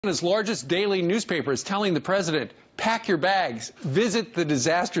Louisiana's largest daily newspaper is telling the president, pack your bags, visit the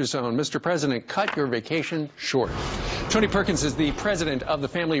disaster zone. Mr. President, cut your vacation short. Tony Perkins is the president of the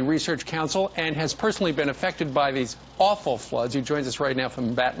Family Research Council and has personally been affected by these awful floods. He joins us right now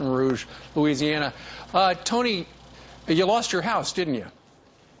from Baton Rouge, Louisiana. Tony, you lost your house, didn't you?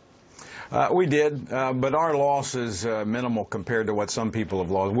 We did, but our loss is minimal compared to what some people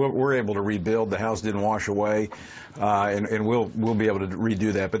have lost. We're able to rebuild. The house didn't wash away, and we'll be able to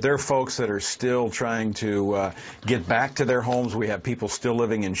redo that. But there are folks that are still trying to get back to their homes. We have people still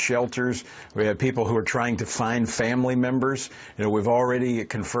living in shelters. We have people who are trying to find family members. You know, we've already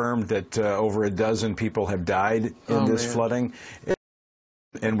confirmed that over a dozen people have died in this flooding.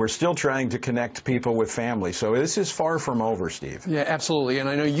 And we're still trying to connect people with family. So this is far from over, Steve. Yeah, absolutely. And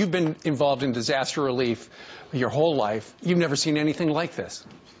I know you've been involved in disaster relief your whole life. You've never seen anything like this.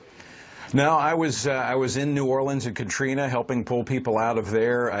 No, I was in New Orleans and Katrina helping pull people out of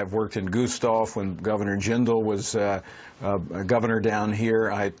there. I've worked in Gustav when Governor Jindal was governor down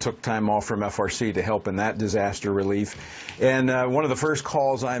here. I took time off from FRC to help in that disaster relief. And one of the first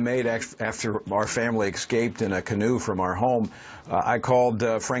calls I made after our family escaped in a canoe from our home, I called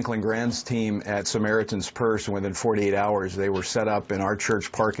Franklin Grand's team at Samaritan's Purse, and within 48 hours they were set up in our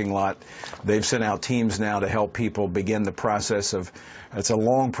church parking lot. They've sent out teams now to help people begin the process of, it's a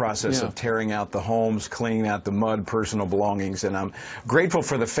long process of tearing out the homes, cleaning out the mud, personal belongings, and I'm grateful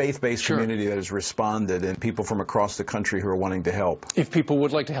for the faith-based community that has responded and people from across the country who are wanting to help. If people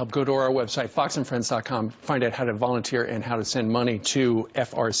would like to help, go to our website, foxandfriends.com, find out how to volunteer and how to send money to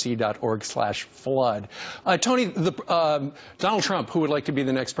frc.org/flood. Tony, Donald Trump, who would like to be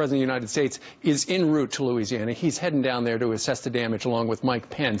the next president of the United States, is en route to Louisiana. He's heading down there to assess the damage along with Mike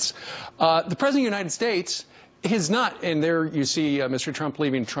Pence. The president of the United States is not, and there you see Mr. Trump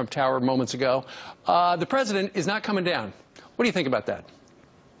leaving Trump Tower moments ago. The president is not coming down. What do you think about that?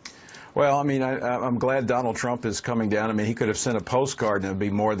 Well, I mean, I'm glad Donald Trump is coming down. I mean, he could have sent a postcard and it would be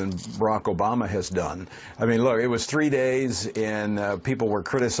more than Barack Obama has done. I mean, look, it was 3 days and people were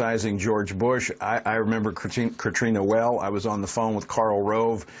criticizing George Bush. I remember Katrina well. I was on the phone with Karl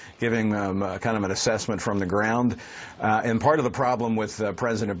Rove giving kind of an assessment from the ground. And part of the problem with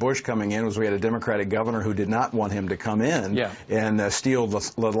President Bush coming in was we had a Democratic governor who did not want him to come in and steal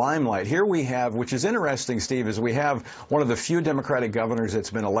the limelight. Here we have, which is interesting, Steve, is we have one of the few Democratic governors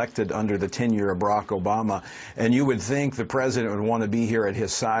that's been elected under the tenure of Barack Obama, and you would think the president would want to be here at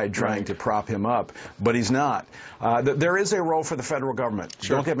his side trying to prop him up, but he's not. There is a role for the federal government.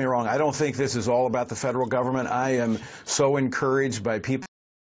 Don't get me wrong. I don't think this is all about the federal government. I am so encouraged by people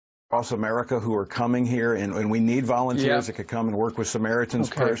across America who are coming here, and we need volunteers that could come and work with Samaritan's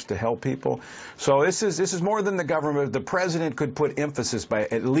Purse to help people. So this is more than the government. The president could put emphasis by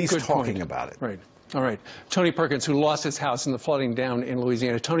at least talking about it. Right. All right. Tony Perkins, who lost his house in the flooding down in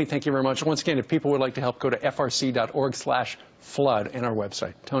Louisiana. Tony, thank you very much. Once again, if people would like to help, go to frc.org/flood and our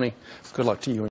website. Tony, good luck to you.